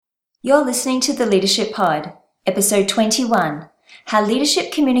You're listening to the Leadership Pod, episode 21, How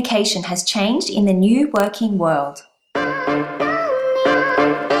Leadership Communication Has Changed in the New Working World.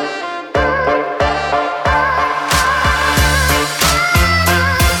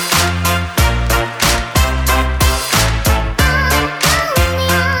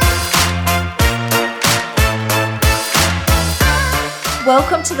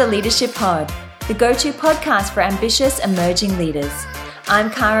 Welcome to the Leadership Pod, the go-to podcast for ambitious emerging leaders. I'm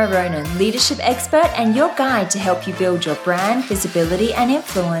Cara Ronan, leadership expert and your guide to help you build your brand, visibility and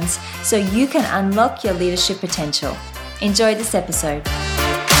influence so you can unlock your leadership potential. Enjoy this episode.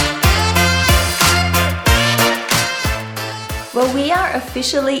 Well, we are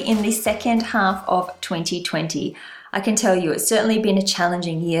officially in the second half of 2020. I can tell you it's certainly been a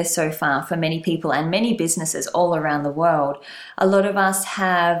challenging year so far for many people and many businesses all around the world. A lot of us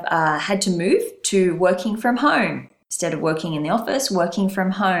have had to move to working from home. Instead of working in the office, working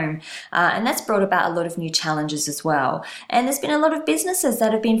from home. And that's brought about a lot of new challenges as well. And there's been a lot of businesses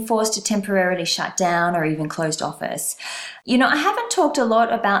that have been forced to temporarily shut down or even closed office. You know, I haven't talked a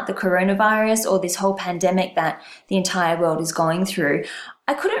lot about the coronavirus or this whole pandemic that the entire world is going through.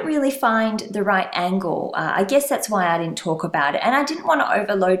 I couldn't really find the right angle. I guess that's why I didn't talk about it. And I didn't want to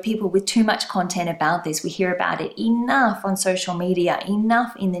overload people with too much content about this. We hear about it enough on social media,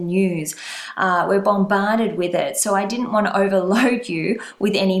 enough in the news. We're bombarded with it. So I didn't want to overload you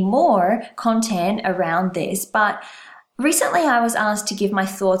with any more content around this. But recently I was asked to give my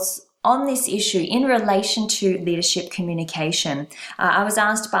thoughts on this issue in relation to leadership communication. I was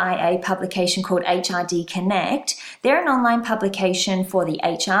asked by a publication called HRD Connect. They're an online publication for the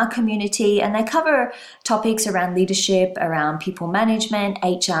HR community, and they cover topics around leadership, around people management,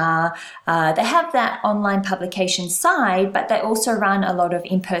 HR. They have that online publication side, but they also run a lot of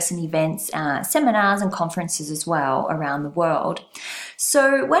in-person events, seminars and conferences as well around the world.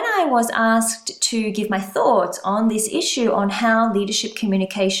 So when I was asked to give my thoughts on this issue on how leadership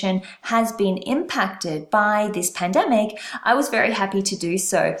communication has been impacted by this pandemic, I was very happy to do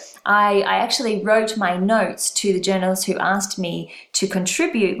so. I actually wrote my notes to the journalists who asked me to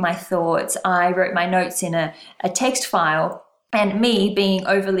contribute my thoughts. I wrote my notes in a text file. And me being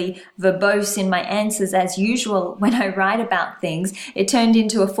overly verbose in my answers as usual when I write about things, it turned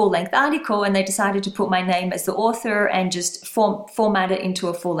into a full-length article, and they decided to put my name as the author and just format it into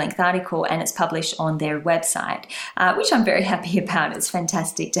a full-length article, and it's published on their website, which I'm very happy about. It's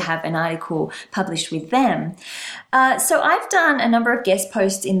fantastic to have an article published with them. So I've done a number of guest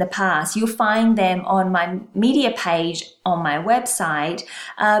posts in the past. You'll find them on my media page on my website.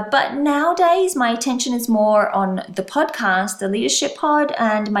 But nowadays, my attention is more on the podcast, the Leadership Pod,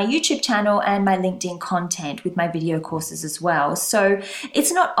 and my YouTube channel and my LinkedIn content with my video courses as well. So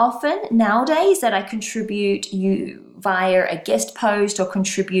it's not often nowadays that I contribute you via a guest post or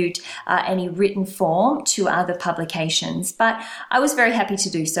contribute any written form to other publications, but I was very happy to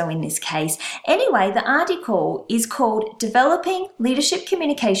do so in this case. Anyway, the article is called Developing Leadership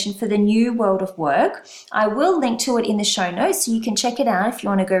Communication for the New World of Work. I will link to it in the show notes so you can check it out if you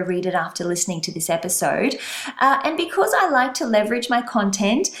want to go read it after listening to this episode. And because I like to leverage my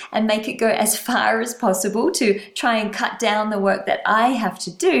content and make it go as far as possible to try and cut down the work that I have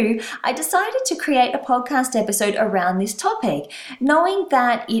to do, I decided to create a podcast episode around this topic, knowing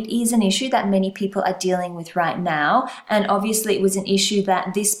that it is an issue that many people are dealing with right now. And obviously it was an issue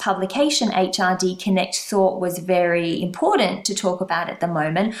that this publication, HRD Connect, thought was very important to talk about at the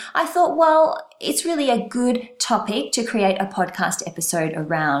moment. I thought, well, it's really a good topic to create a podcast episode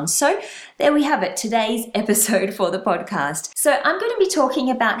around. So there we have it, today's episode for the podcast. So I'm going to be talking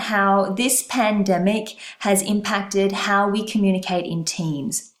about how this pandemic has impacted how we communicate in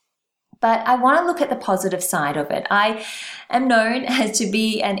teams. But I want to look at the positive side of it. I am known as to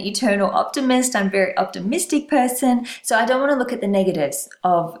be an eternal optimist. I'm a very optimistic person. So I don't want to look at the negatives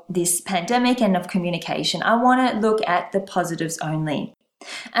of this pandemic and of communication. I want to look at the positives only.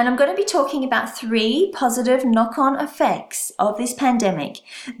 And I'm going to be talking about 3 positive knock-on effects of this pandemic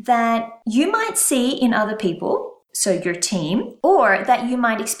that you might see in other people, so your team, or that you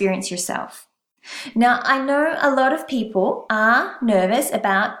might experience yourself. Now, I know a lot of people are nervous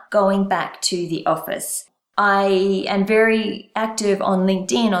about going back to the office. I am very active on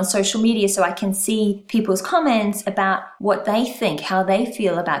LinkedIn, on social media, so I can see people's comments about what they think, how they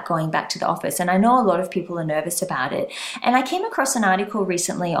feel about going back to the office. And I know a lot of people are nervous about it. And I came across an article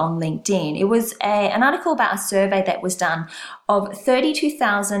recently on LinkedIn. It was an article about a survey that was done of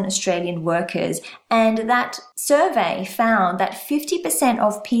 32,000 Australian workers. And that survey found that 50%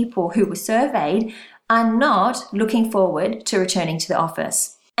 of people who were surveyed are not looking forward to returning to the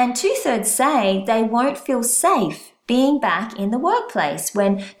office. And 2/3 say they won't feel safe being back in the workplace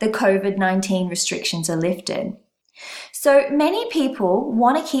when the COVID-19 restrictions are lifted. So many people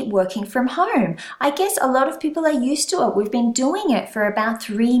want to keep working from home. I guess a lot of people are used to it. We've been doing it for about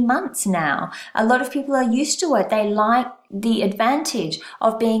 3 months now. A lot of people are used to it. They like the advantage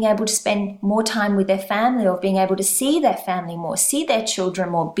of being able to spend more time with their family, or being able to see their family more, see their children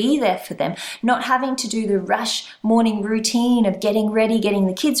more, be there for them, not having to do the rush morning routine of getting ready, getting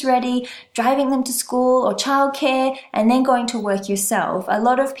the kids ready, driving them to school or childcare, and then going to work yourself. A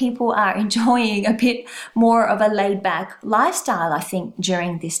lot of people are enjoying a bit more of a laid-back lifestyle, I think,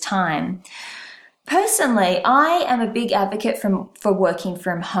 during this time. Personally, I am a big advocate for working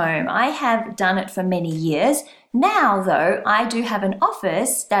from home. I have done it for many years. Now, though, I do have an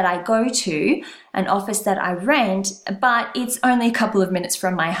office that I go to, an office that I rent, but it's only a couple of minutes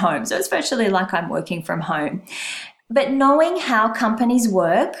from my home. So it's virtually like I'm working from home. But knowing how companies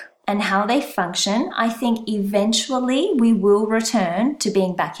work and how they function, I think eventually we will return to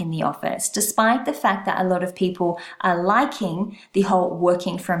being back in the office, despite the fact that a lot of people are liking the whole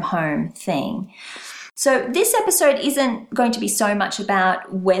working from home thing. So this episode isn't going to be so much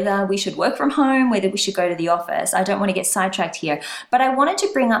about whether we should work from home, whether we should go to the office. I don't want to get sidetracked here, but I wanted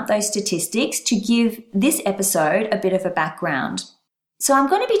to bring up those statistics to give this episode a bit of a background. So I'm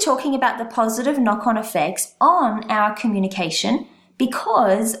going to be talking about the positive knock-on effects on our communication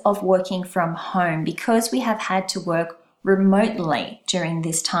because of working from home, because we have had to work remotely during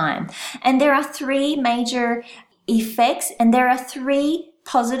this time. And there are 3 major effects, and there are 3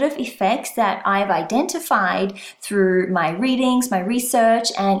 positive effects that I've identified through my readings, my research,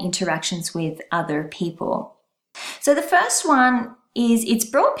 and interactions with other people. So the first one is it's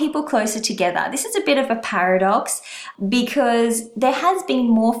brought people closer together. This is a bit of a paradox because there has been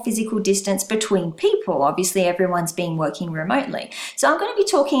more physical distance between people. Obviously, everyone's been working remotely. So I'm going to be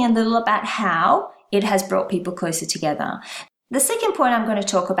talking a little about how it has brought people closer together. The second point I'm going to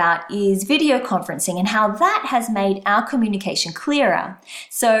talk about is video conferencing and how that has made our communication clearer.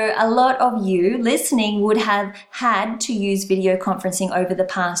 So a lot of you listening would have had to use video conferencing over the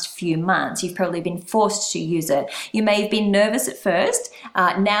past few months. You've probably been forced to use it. You may have been nervous at first.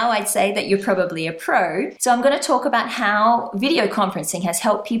 Now I'd say that you're probably a pro. So I'm going to talk about how video conferencing has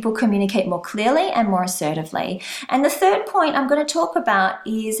helped people communicate more clearly and more assertively. And the third point I'm going to talk about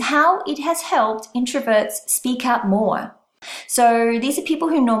is how it has helped introverts speak up more. So these are people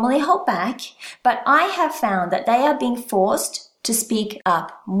who normally hold back, but I have found that they are being forced to speak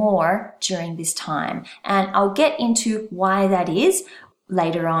up more during this time. And I'll get into why that is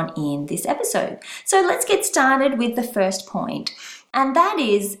later on in this episode. So let's get started with the first point. And that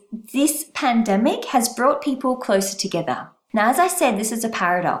is this pandemic has brought people closer together. Now, as I said, this is a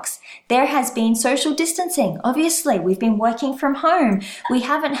paradox. There has been social distancing. Obviously, we've been working from home. We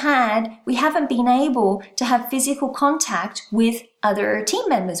haven't been able to have physical contact with other team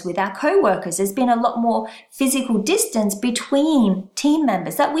members, with our co-workers. There's been a lot more physical distance between team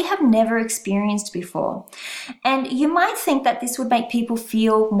members that we have never experienced before. And you might think that this would make people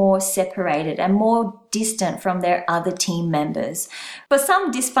feel more separated and more distant from their other team members. For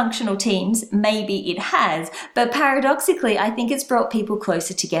some dysfunctional teams, maybe it has, but paradoxically, I think it's brought people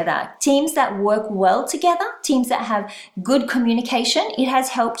closer together. Teams that work well together, teams that have good communication, it has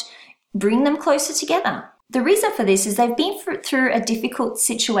helped bring them closer together. The reason for this is they've been through a difficult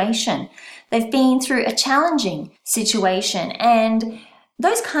situation. They've been through a challenging situation, and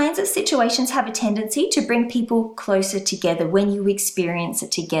those kinds of situations have a tendency to bring people closer together when you experience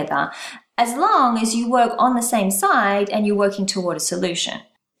it together, as long as you work on the same side and you're working toward a solution.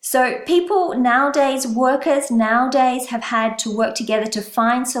 So people nowadays, workers nowadays have had to work together to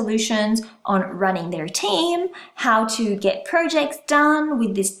find solutions on running their team, how to get projects done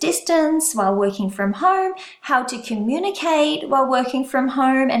with this distance while working from home, how to communicate while working from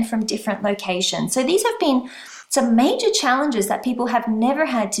home and from different locations. So these have been some major challenges that people have never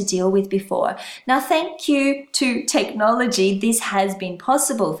had to deal with before. Now, thank you to technology, this has been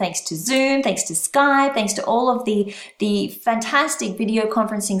possible. Thanks to Zoom, thanks to Skype, thanks to all of the fantastic video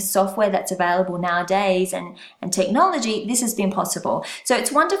conferencing software that's available nowadays and technology, this has been possible. So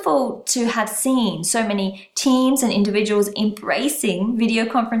it's wonderful to have seen so many teams and individuals embracing video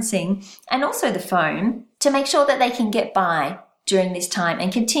conferencing and also the phone to make sure that they can get by during this time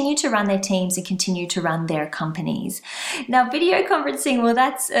and continue to run their teams and continue to run their companies. Now, video conferencing, well,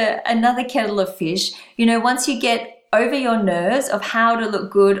 that's another kettle of fish. You know, once you get over your nerves of how to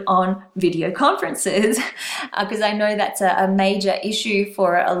look good on video conferences, because I know that's a major issue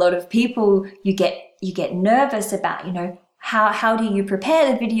for a lot of people. You get nervous about, you know, how do you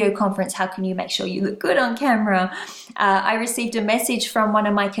prepare the video conference? How can you make sure you look good on camera? I received a message from one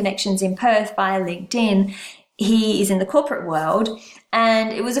of my connections in Perth via LinkedIn. he is in the corporate world,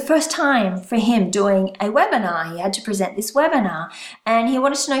 and it was the first time for him doing a webinar. He had to present this webinar, and he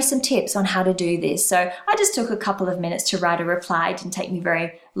wanted to know some tips on how to do this. So I just took a couple of minutes to write a reply. It didn't take me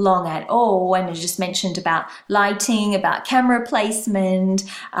very long at all, and I just mentioned about lighting, about camera placement,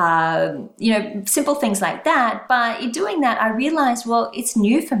 simple things like that. But in doing that, I realized, well, it's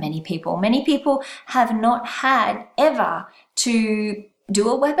new for many people. Many people have not had ever to do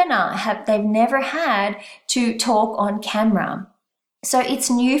a webinar. They've never had to talk on camera. So it's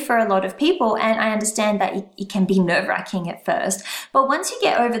new for a lot of people, and I understand that it can be nerve-wracking at first. But once you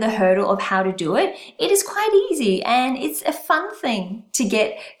get over the hurdle of how to do it, it is quite easy, and it's a fun thing to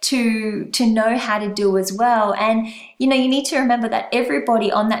get to know how to do as well. And you need to remember that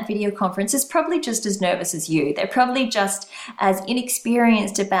everybody on that video conference is probably just as nervous as you. They're probably just as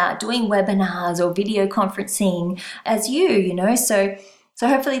inexperienced about doing webinars or video conferencing as you, So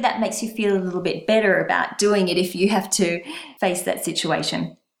hopefully that makes you feel a little bit better about doing it if you have to face that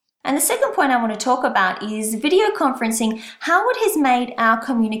situation. And the second point I want to talk about is video conferencing, how it has made our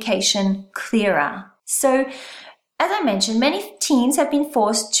communication clearer. So as I mentioned, many teens have been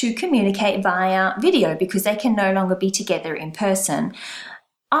forced to communicate via video because they can no longer be together in person.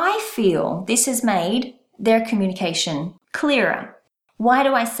 I feel this has made their communication clearer. Why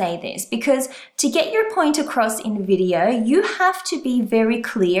do I say this? Because to get your point across in video, you have to be very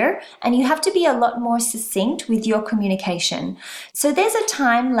clear and you have to be a lot more succinct with your communication. So there's a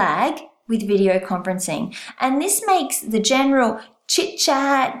time lag with video conferencing, and this makes the general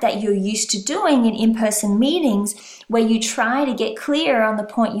chit-chat that you're used to doing in in-person meetings where you try to get clear on the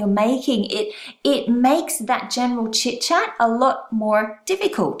point you're making, it makes that general chit-chat a lot more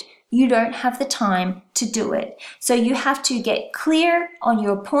difficult. You don't have the time to do it. So you have to get clear on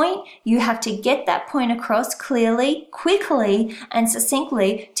your point. You have to get that point across clearly, quickly, and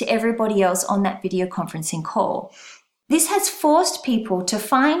succinctly to everybody else on that video conferencing call. This has forced people to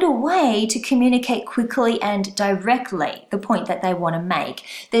find a way to communicate quickly and directly the point that they want to make.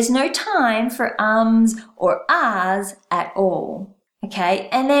 There's no time for ums or ahs at all. Okay,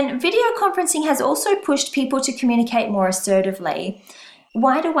 and then video conferencing has also pushed people to communicate more assertively.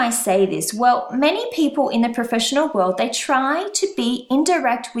 Why do I say this? Well, many people in the professional world, they try to be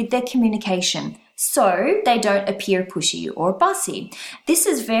indirect with their communication so they don't appear pushy or bossy. This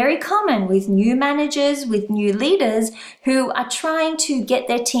is very common with new managers, with new leaders who are trying to get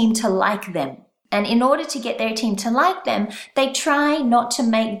their team to like them. And in order to get their team to like them, they try not to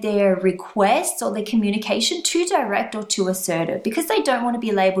make their requests or their communication too direct or too assertive because they don't want to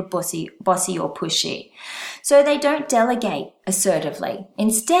be labeled bossy or pushy. So they don't delegate assertively.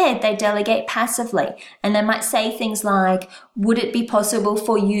 Instead, they delegate passively. And they might say things like, would it be possible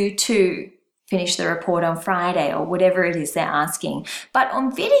for you to finish the report on Friday, or whatever it is they're asking. But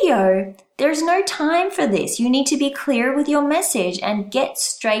on video, there's no time for this. You need to be clear with your message and get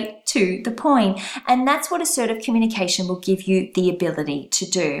straight to the point. And that's what assertive communication will give you the ability to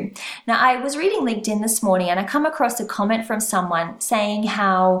do. Now, I was reading LinkedIn this morning and I come across a comment from someone saying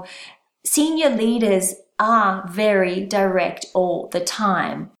how senior leaders are very direct all the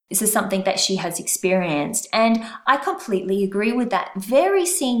time. This is something that she has experienced, and I completely agree with that. Very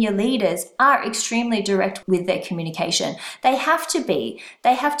senior leaders are extremely direct with their communication. They have to be.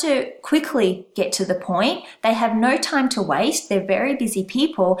 They have to quickly get to the point. They have no time to waste. They're very busy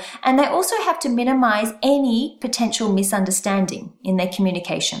people, and they also have to minimize any potential misunderstanding in their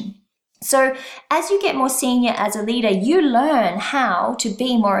communication. So as you get more senior as a leader, you learn how to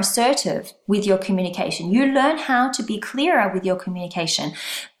be more assertive with your communication. You learn how to be clearer with your communication.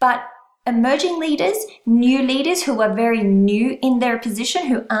 But emerging leaders, new leaders who are very new in their position,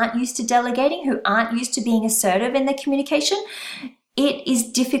 who aren't used to delegating, who aren't used to being assertive in their communication, it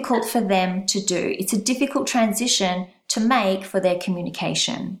is difficult for them to do. It's a difficult transition to make for their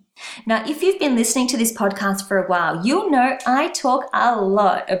communication. Now, if you've been listening to this podcast for a while, you'll know I talk a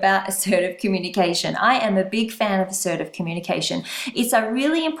lot about assertive communication. I am a big fan of assertive communication. It's a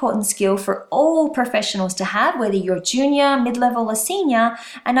really important skill for all professionals to have, whether you're junior, mid-level, or senior,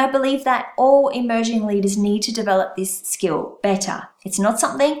 and I believe that all emerging leaders need to develop this skill better. It's not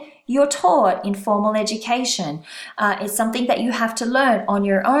something you're taught in formal education. It's something that you have to learn on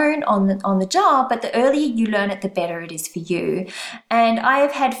your own, on the job, but the earlier you learn it, the better it is for you. And I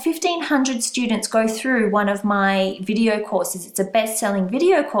have had 1,500 students go through one of my video courses. It's a best-selling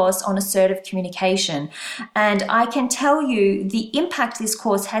video course on assertive communication. And I can tell you the impact this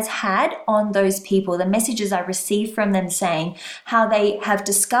course has had on those people, the messages I receive from them saying how they have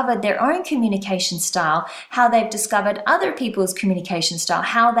discovered their own communication style, how they've discovered other people's communication style,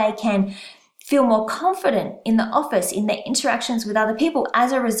 how they can feel more confident in the office, in their interactions with other people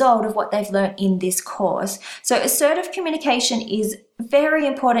as a result of what they've learned in this course. So assertive communication is very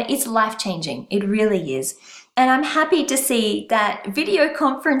important. It's life-changing. It really is. And I'm happy to see that video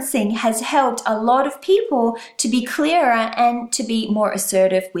conferencing has helped a lot of people to be clearer and to be more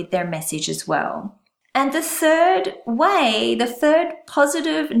assertive with their message as well. And the third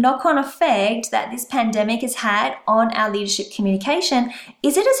positive knock-on effect that this pandemic has had on our leadership communication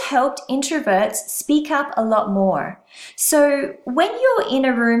is it has helped introverts speak up a lot more. So when you're in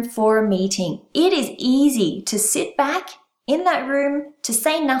a room for a meeting, it is easy to sit back in that room, to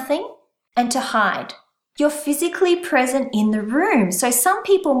say nothing, and to hide. You're physically present in the room. So some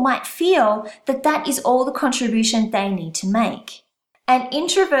people might feel that that is all the contribution they need to make. And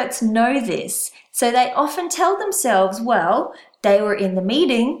introverts know this, so they often tell themselves, well, they were in the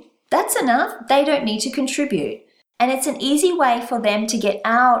meeting, that's enough, they don't need to contribute. And it's an easy way for them to get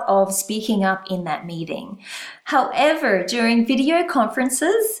out of speaking up in that meeting. However, during video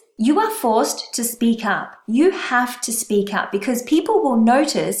conferences, you are forced to speak up. You have to speak up because people will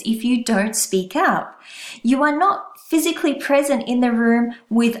notice if you don't speak up. You are not physically present in the room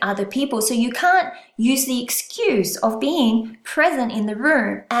with other people, so you can't use the excuse of being present in the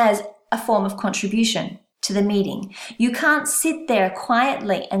room as a form of contribution to the meeting. You can't sit there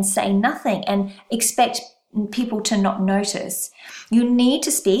quietly and say nothing and expect people to not notice. You need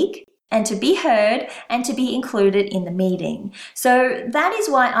to speak and to be heard and to be included in the meeting. So that is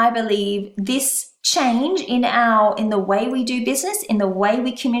why I believe this change in the way we do business, in the way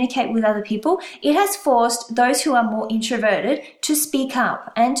we communicate with other people, it has forced those who are more introverted to speak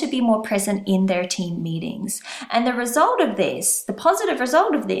up and to be more present in their team meetings. And the result of this, the positive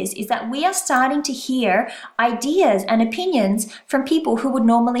result of this, is that we are starting to hear ideas and opinions from people who would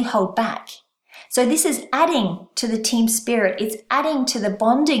normally hold back. So this is adding to the team spirit. It's adding to the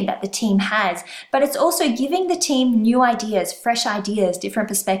bonding that the team has, but it's also giving the team new ideas, fresh ideas, different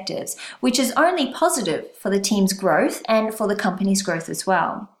perspectives, which is only positive for the team's growth and for the company's growth as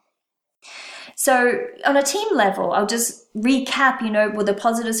well. So on a team level, I'll just recap, the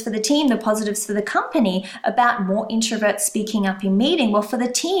positives for the team, the positives for the company about more introverts speaking up in meeting. Well, for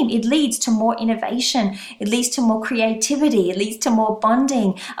the team, it leads to more innovation. It leads to more creativity. It leads to more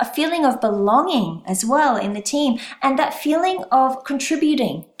bonding, a feeling of belonging as well in the team, and that feeling of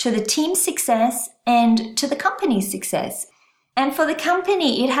contributing to the team's success and to the company's success. And for the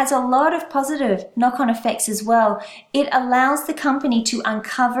company, it has a lot of positive knock-on effects as well. It allows the company to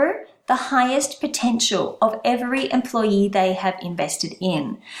uncover the highest potential of every employee they have invested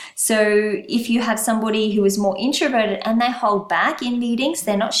in. So if you have somebody who is more introverted and they hold back in meetings,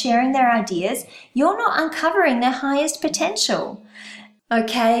 they're not sharing their ideas, you're not uncovering their highest potential.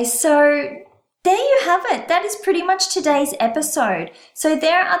 Okay, so there you have it. That is pretty much today's episode. So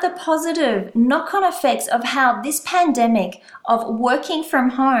there are the positive knock-on effects of how this pandemic of working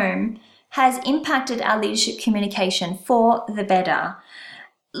from home has impacted our leadership communication for the better.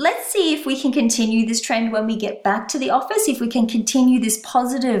 Let's see if we can continue this trend when we get back to the office, if we can continue this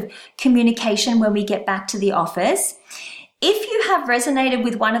positive communication when we get back to the office. If you have resonated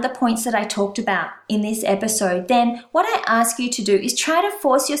with one of the points that I talked about in this episode, then what I ask you to do is try to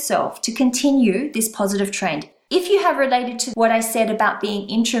force yourself to continue this positive trend. If you have related to what I said about being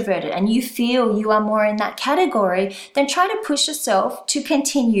introverted and you feel you are more in that category, then try to push yourself to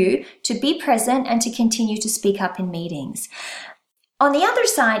continue to be present and to continue to speak up in meetings. On the other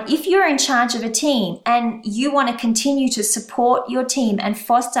side, if you're in charge of a team and you want to continue to support your team and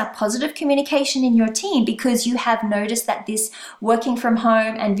foster positive communication in your team because you have noticed that this working from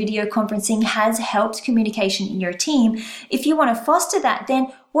home and video conferencing has helped communication in your team, if you want to foster that,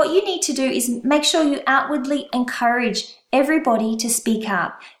 then what you need to do is make sure you outwardly encourage everybody to speak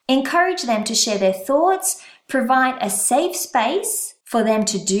up. Encourage them to share their thoughts, provide a safe space for them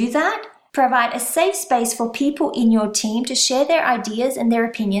to do that. Provide a safe space for people in your team to share their ideas and their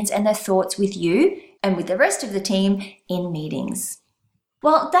opinions and their thoughts with you and with the rest of the team in meetings.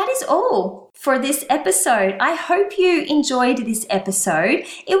 Well, that is all for this episode. I hope you enjoyed this episode.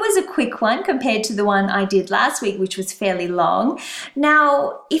 It was a quick one compared to the one I did last week, which was fairly long.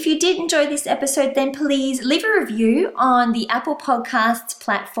 Now, if you did enjoy this episode, then please leave a review on the Apple Podcasts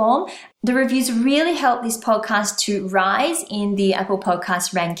platform. The reviews really help this podcast to rise in the Apple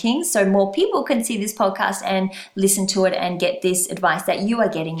Podcast rankings, so more people can see this podcast and listen to it and get this advice that you are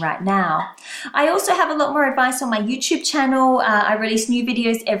getting right now. I also have a lot more advice on my YouTube channel. I release new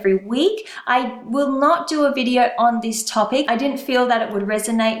videos every week. I will not do a video on this topic. I didn't feel that it would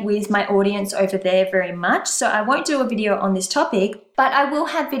resonate with my audience over there very much, so I won't do a video on this topic. But I will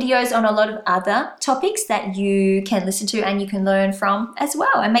have videos on a lot of other topics that you can listen to and you can learn from as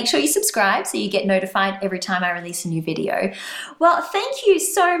well. And make sure you subscribe so you get notified every time I release a new video. Well, thank you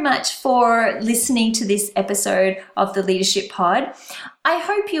so much for listening to this episode of the Leadership Pod. I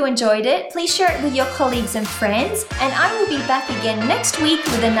hope you enjoyed it. Please share it with your colleagues and friends, and I will be back again next week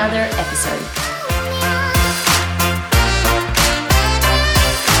with another episode.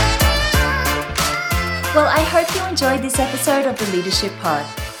 Well, I hope you enjoyed this episode of the Leadership Pod.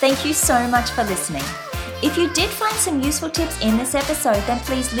 Thank you so much for listening. If you did find some useful tips in this episode, then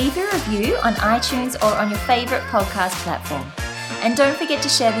please leave a review on iTunes or on your favorite podcast platform. And don't forget to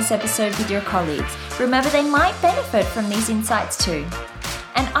share this episode with your colleagues. Remember, they might benefit from these insights too.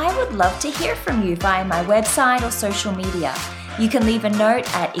 And I would love to hear from you via my website or social media. You can leave a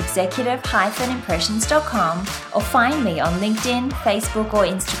note at executive-impressions.com or find me on LinkedIn, Facebook, or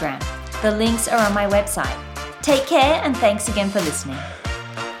Instagram. The links are on my website. Take care, and thanks again for listening.